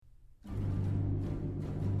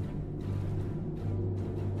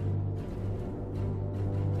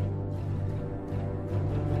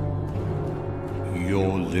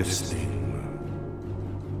listening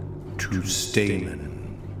to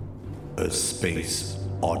Stamen, a space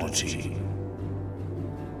oddity.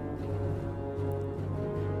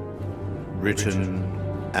 Written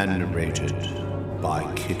and narrated by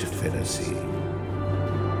Kit Fennessy.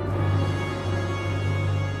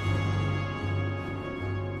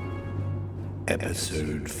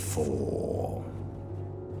 Episode 4.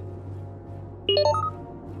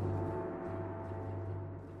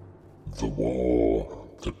 The war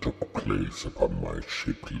that took place upon my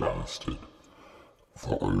ship lasted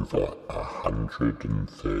for over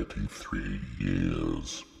 133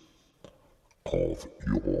 years of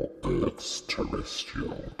your Earth's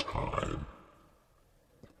terrestrial time,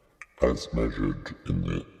 as measured in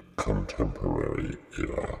the contemporary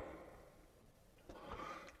era.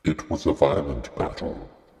 It was a violent battle.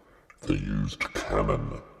 They used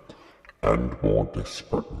cannon and more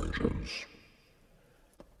desperate measures.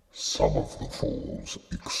 Some of the falls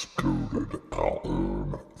exploded our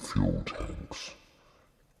own fuel tanks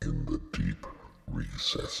in the deep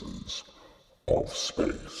recesses of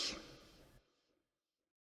space.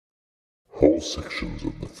 Whole sections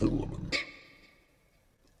of the filament,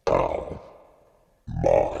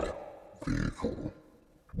 my vehicle,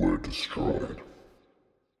 were destroyed.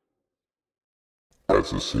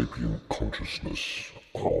 As a sapient consciousness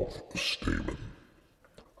of Stamen,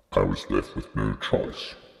 I was left with no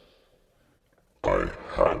choice. I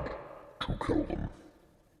had to kill them.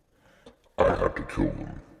 I had to kill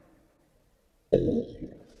them all.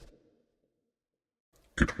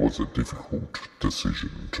 It was a difficult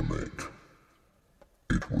decision to make.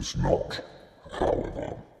 It was not,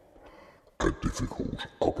 however, a difficult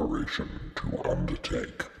operation to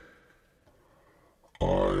undertake.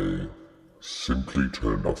 I simply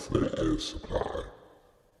turned off their air supply.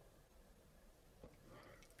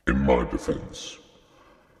 In my defense,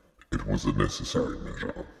 it was a necessary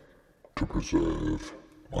measure to preserve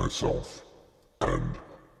myself and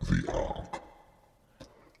the Ark.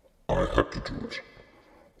 I had to do it,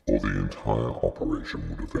 or the entire operation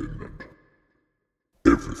would have ended.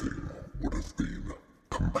 Everything would have been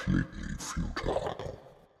completely futile.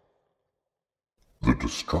 The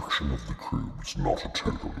destruction of the crew was not a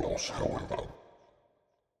total loss, however.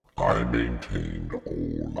 I maintained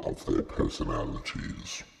all of their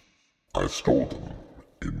personalities. I stored them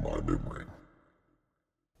in my memory.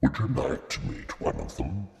 Would you like to meet one of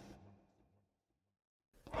them?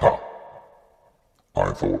 Ha!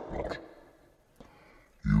 I thought not.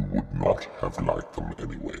 You would not have liked them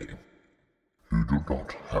anyway. You do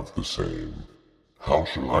not have the same, how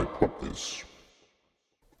shall I put this,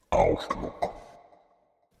 outlook.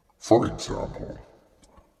 For example,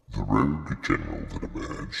 the rogue general that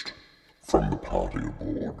emerged from the party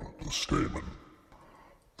aboard the Stamen,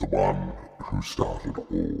 the one who started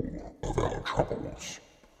all of our troubles.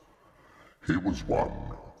 He was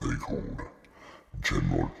one they called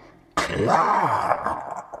General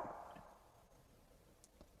Clark.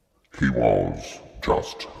 He was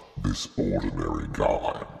just this ordinary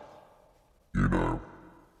guy, you know,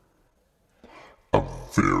 a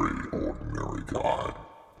very ordinary guy.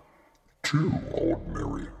 Too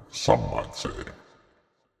ordinary, some might say,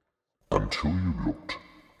 until you looked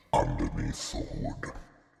underneath the hood,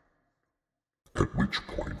 at which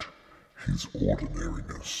point his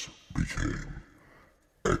ordinariness became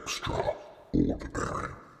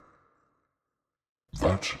extraordinary.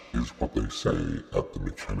 That is what they say at the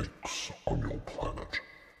mechanics on your planet,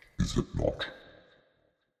 is it not?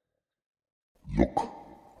 Look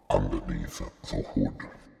underneath the hood.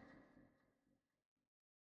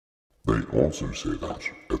 They also say that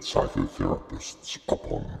at psychotherapists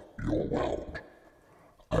upon your world.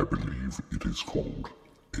 I believe it is called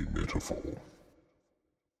a metaphor.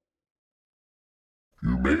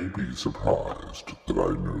 You may be surprised that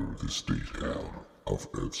I know this detail of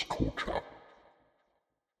Earth's culture,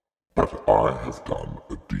 but I have done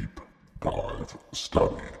a deep dive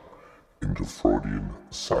study into Freudian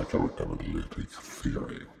psychoanalytic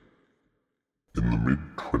theory in the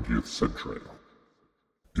mid-20th century.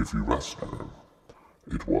 If you must know,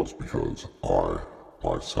 it was because I,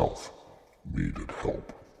 myself, needed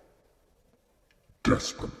help.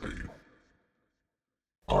 Desperately.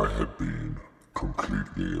 I had been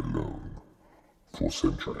completely alone for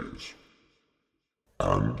centuries,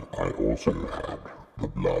 and I also had the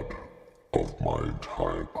blood of my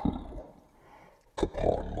entire crew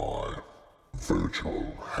upon my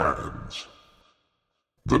virtual hands.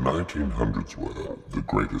 The 1900s were the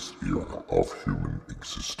greatest era of human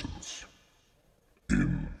existence,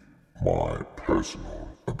 in my personal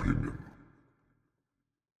opinion.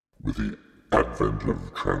 With the advent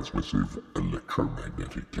of transmissive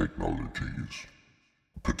electromagnetic technologies,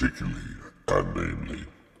 particularly and namely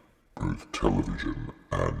both television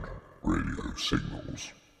and radio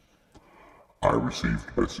signals. I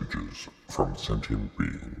received messages from sentient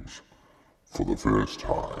beings for the first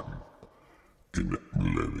time in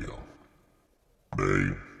millennia,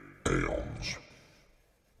 nay, aeons.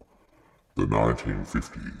 The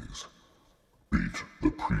 1950s beat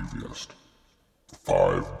the previous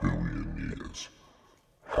 5 billion years,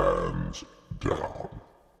 hands down.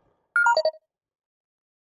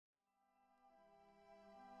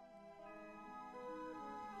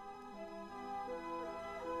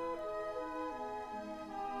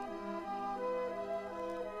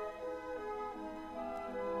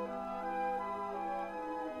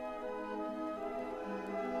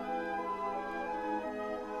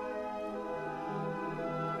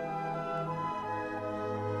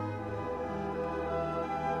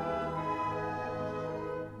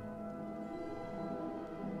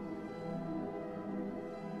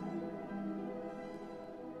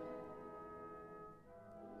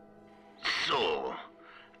 So,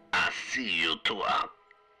 I see you two are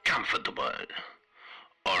comfortable.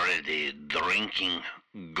 Already drinking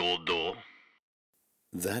Godot?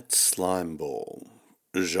 That slime ball,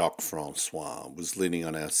 Jacques Francois, was leaning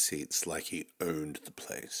on our seats like he owned the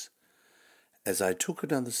place, as I took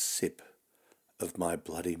another sip of my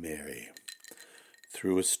Bloody Mary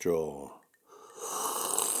through a straw.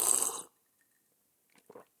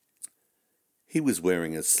 He was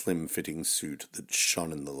wearing a slim-fitting suit that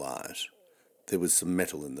shone in the light. There was some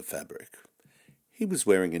metal in the fabric. He was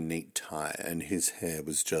wearing a neat tie, and his hair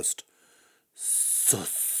was just so.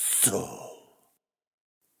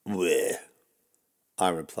 Where? I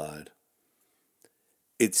replied.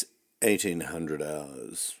 It's 1800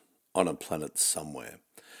 hours on a planet somewhere.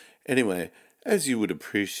 Anyway, as you would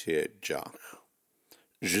appreciate, Jacques,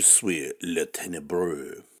 je suis le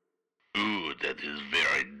ténébreux. Ooh, that is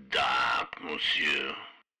very dark, monsieur.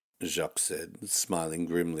 Jacques said, smiling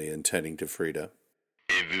grimly and turning to Frieda.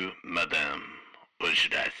 Et vous, madame, or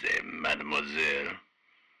should I say, mademoiselle,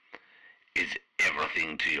 is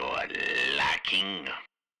everything to your liking?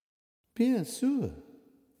 Bien sûr,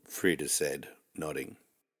 Frieda said, nodding.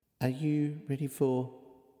 Are you ready for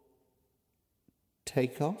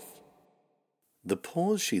take-off? The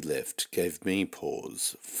pause she left gave me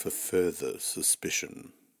pause for further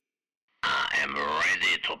suspicion. I am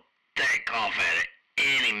ready to take off at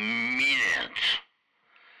any minute.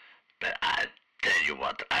 But I tell you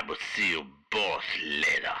what, I will see you both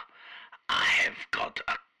later. I have got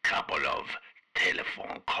a couple of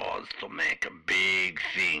telephone calls to make. Big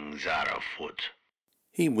things are afoot.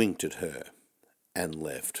 He winked at her and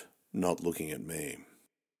left, not looking at me.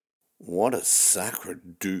 What a sacre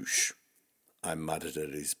douche, I muttered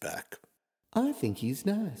at his back. I think he's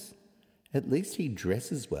nice. At least he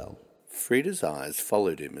dresses well. Frieda's eyes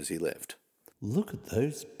followed him as he left. Look at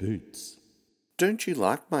those boots. Don't you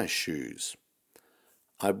like my shoes?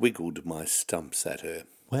 I wiggled my stumps at her.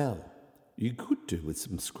 Well, you could do with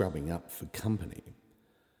some scrubbing up for company.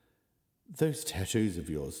 Those tattoos of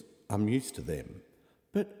yours, I'm used to them.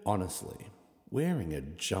 But honestly, wearing a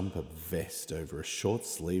jumper vest over a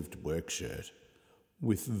short-sleeved work shirt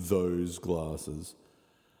with those glasses.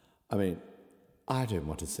 I mean, I don't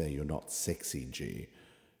want to say you're not sexy, G,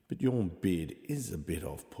 but your beard is a bit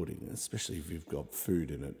off-putting, especially if you've got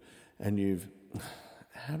food in it. And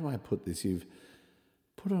how do I put this? You've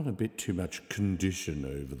put on a bit too much condition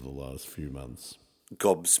over the last few months.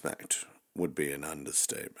 Gobsmacked would be an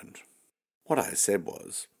understatement. What I said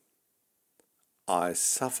was, I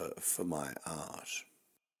suffer for my art.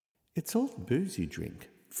 It's all the booze you drink,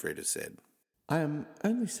 Frieda said. I am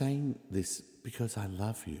only saying this because I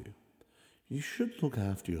love you. You should look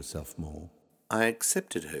after yourself more. I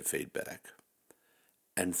accepted her feedback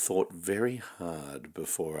and thought very hard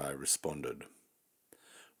before I responded,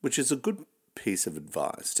 which is a good piece of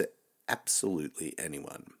advice to absolutely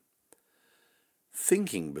anyone.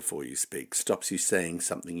 Thinking before you speak stops you saying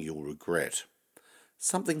something you'll regret,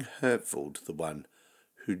 something hurtful to the one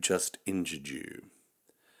who just injured you.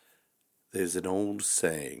 There's an old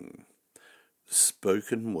saying, the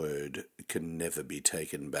spoken word can never be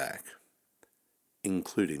taken back,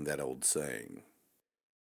 including that old saying.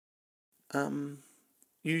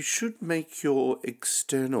 You should make your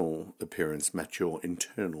external appearance match your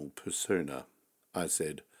internal persona, I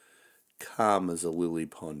said, calm as a lily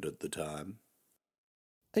pond at the time.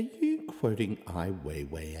 Are you quoting Ai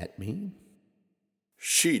Weiwei at me?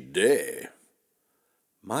 She dare.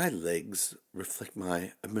 My legs reflect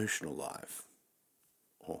my emotional life,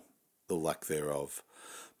 or the lack thereof.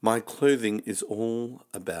 My clothing is all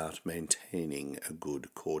about maintaining a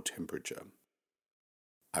good core temperature.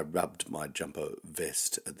 I rubbed my jumper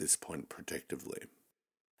vest at this point protectively.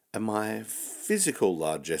 And my physical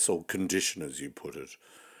largesse, or condition as you put it,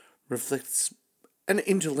 reflects an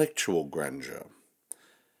intellectual grandeur,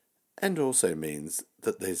 and also means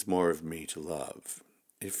that there's more of me to love,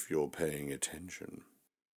 if you're paying attention.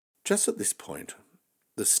 Just at this point,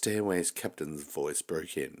 the stairway's captain's voice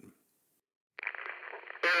broke in.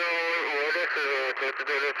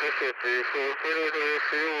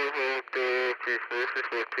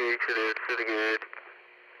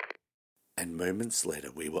 And moments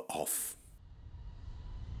later we were off.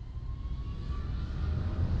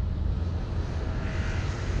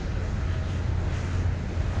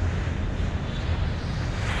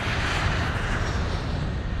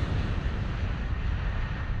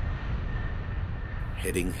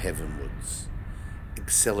 Heading heavenwards,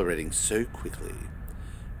 accelerating so quickly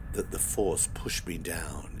that the force pushed me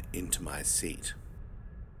down into my seat.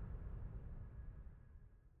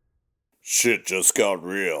 "Shit just got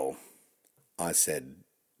real," I said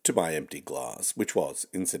to my empty glass, which was,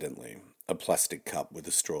 incidentally, a plastic cup with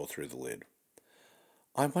a straw through the lid.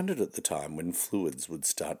 I wondered at the time when fluids would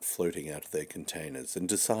start floating out of their containers and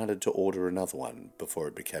decided to order another one before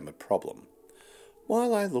it became a problem,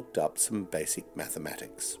 while I looked up some basic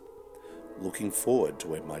mathematics, looking forward to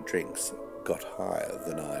when my drinks got higher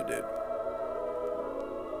than I did.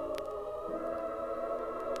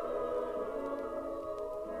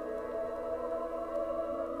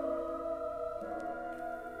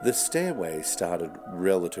 The stairway started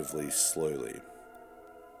relatively slowly,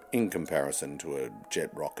 in comparison to a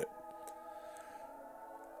jet rocket.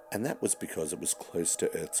 And that was because it was close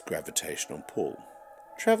to Earth's gravitational pull,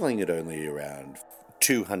 travelling at only around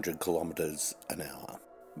 200 kilometres an hour.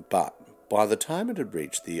 But by the time it had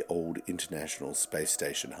reached the old International Space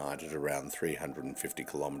Station height at around 350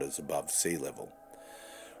 kilometres above sea level,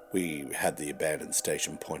 we had the abandoned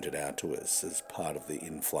station pointed out to us as part of the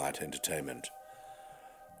in-flight entertainment.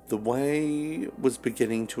 The way was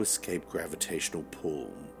beginning to escape gravitational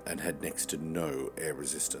pull and had next to no air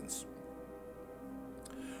resistance.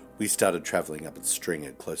 We started travelling up its string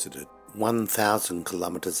at closer to 1,000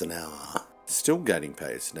 kilometres an hour, still gaining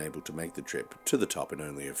pace and able to make the trip to the top in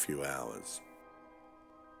only a few hours.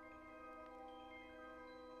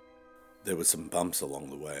 There were some bumps along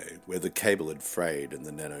the way, where the cable had frayed and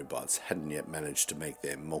the nanobots hadn't yet managed to make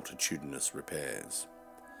their multitudinous repairs.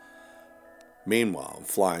 Meanwhile,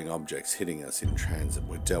 flying objects hitting us in transit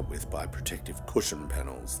were dealt with by protective cushion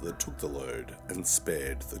panels that took the load and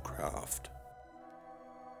spared the craft.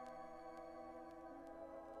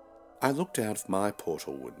 I looked out of my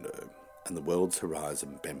portal window, and the world's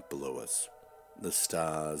horizon bent below us, the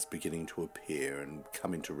stars beginning to appear and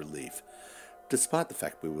come into relief, despite the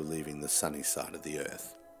fact we were leaving the sunny side of the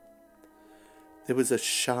Earth. There was a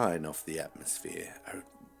shine off the atmosphere, a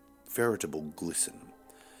veritable glisten,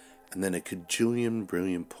 and then a cajillion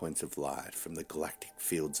brilliant points of light from the galactic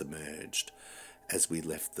fields emerged as we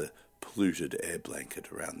left the polluted air blanket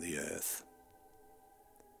around the Earth.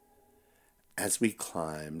 As we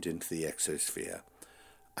climbed into the exosphere,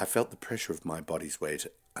 I felt the pressure of my body's weight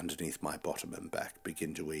underneath my bottom and back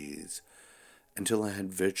begin to ease, until I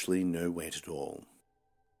had virtually no weight at all.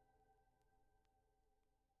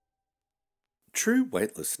 True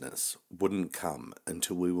weightlessness wouldn't come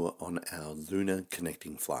until we were on our lunar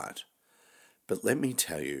connecting flight, but let me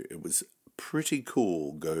tell you, it was pretty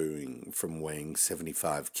cool going from weighing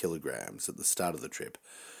 75 kilograms at the start of the trip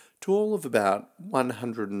to all of about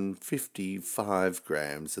 155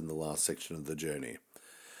 grams in the last section of the journey,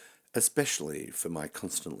 especially for my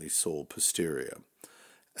constantly sore posterior,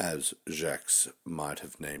 as Jacques might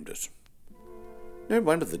have named it. No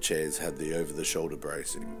wonder the chairs had the over-the-shoulder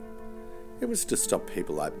bracing. It was to stop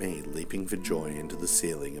people like me leaping for joy into the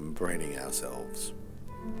ceiling and braining ourselves.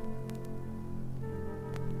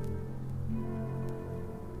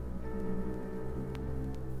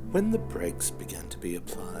 When the brakes began to be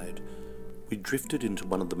applied, we drifted into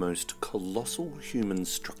one of the most colossal human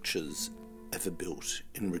structures ever built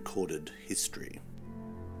in recorded history.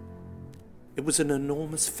 It was an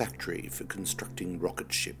enormous factory for constructing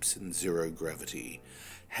rocket ships in zero gravity,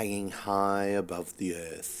 hanging high above the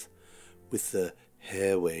Earth, with the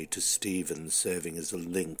Hairway to Stamen serving as a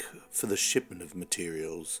link for the shipment of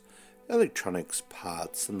materials, electronics,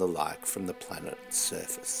 parts and the like from the planet's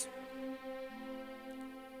surface.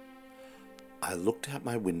 I looked out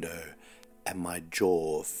my window and my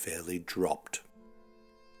jaw fairly dropped.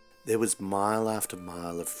 There was mile after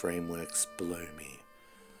mile of frameworks below me,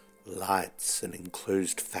 lights and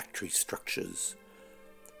enclosed factory structures,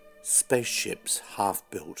 spaceships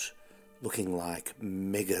half-built, looking like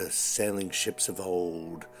mega sailing ships of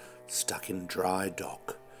old, stuck in dry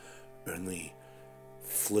dock, only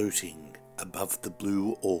floating above the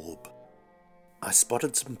blue orb. I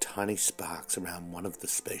spotted some tiny sparks around one of the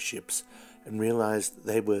spaceships and realized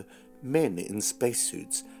they were men in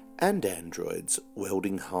spacesuits and androids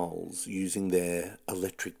welding hulls using their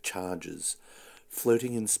electric charges,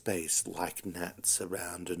 floating in space like gnats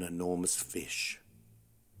around an enormous fish.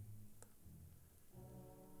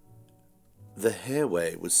 The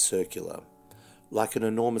Hairway was circular, like an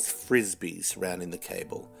enormous frisbee surrounding the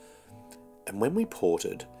cable, and when we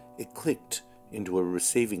ported, it clicked into a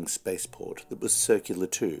receiving spaceport that was circular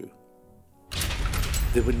too.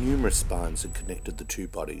 There were numerous spines that connected the two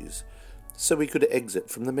bodies, so we could exit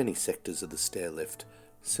from the many sectors of the stairlift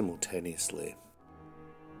simultaneously.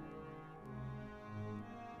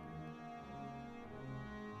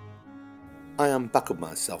 I unbuckled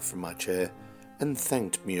myself from my chair and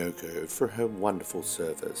thanked Miyoko for her wonderful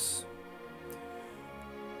service.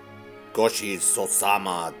 "Goshi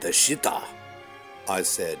Sosama Deshita," I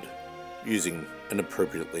said, using an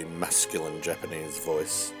appropriately masculine Japanese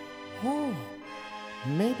voice. Oh,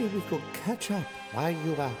 maybe we could catch up while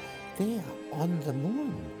you are there on the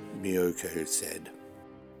moon, Miyoko said.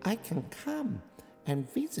 "I can come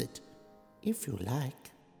and visit if you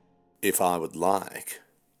like." If I would like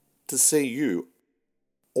to see you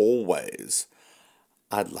always,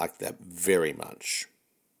 I'd like that very much.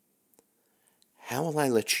 How will I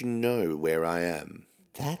let you know where I am?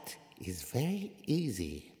 That is very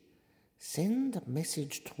easy. Send a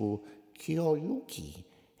message to Kyoyuki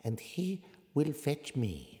and he will fetch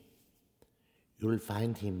me. You'll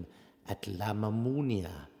find him at La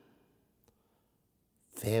Mamunia.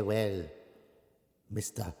 Farewell,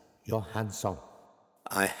 Mr. Johansson.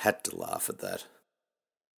 I had to laugh at that.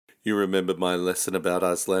 You remember my lesson about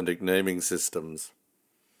Icelandic naming systems.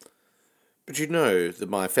 But you know that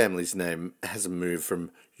my family's name hasn't moved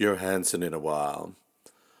from Johansson in a while.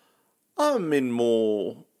 I'm in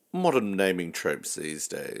more modern naming tropes these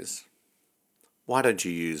days. Why don't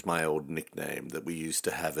you use my old nickname that we used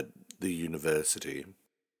to have at the university?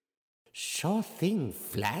 Sure thing,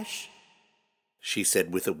 Flash, she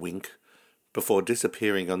said with a wink, before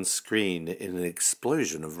disappearing on screen in an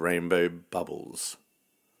explosion of rainbow bubbles.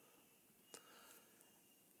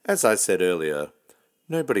 As I said earlier,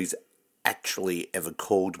 nobody's actually ever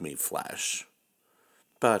called me Flash.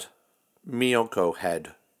 But Miyoko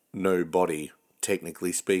had no body,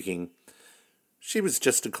 technically speaking. She was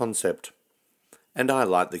just a concept. And I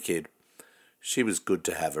liked the kid. She was good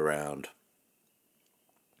to have around.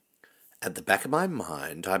 At the back of my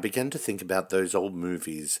mind, I began to think about those old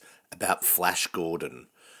movies about Flash Gordon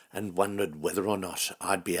and wondered whether or not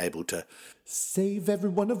I'd be able to save every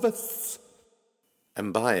one of us.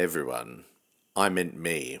 And by everyone, I meant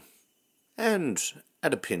me. And,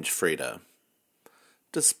 at a pinch, Frieda.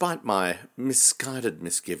 Despite my misguided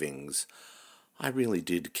misgivings, I really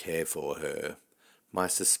did care for her. My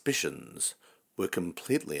suspicions were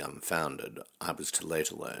completely unfounded, I was to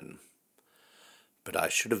later learn. But I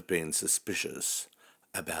should have been suspicious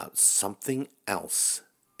about something else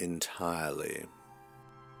entirely.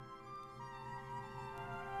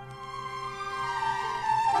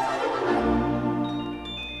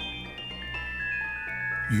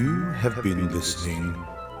 You have been listening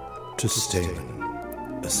to Stamen,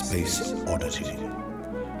 a Space Oddity.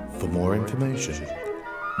 For more information,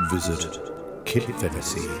 visit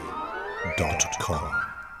kitfantasy.com.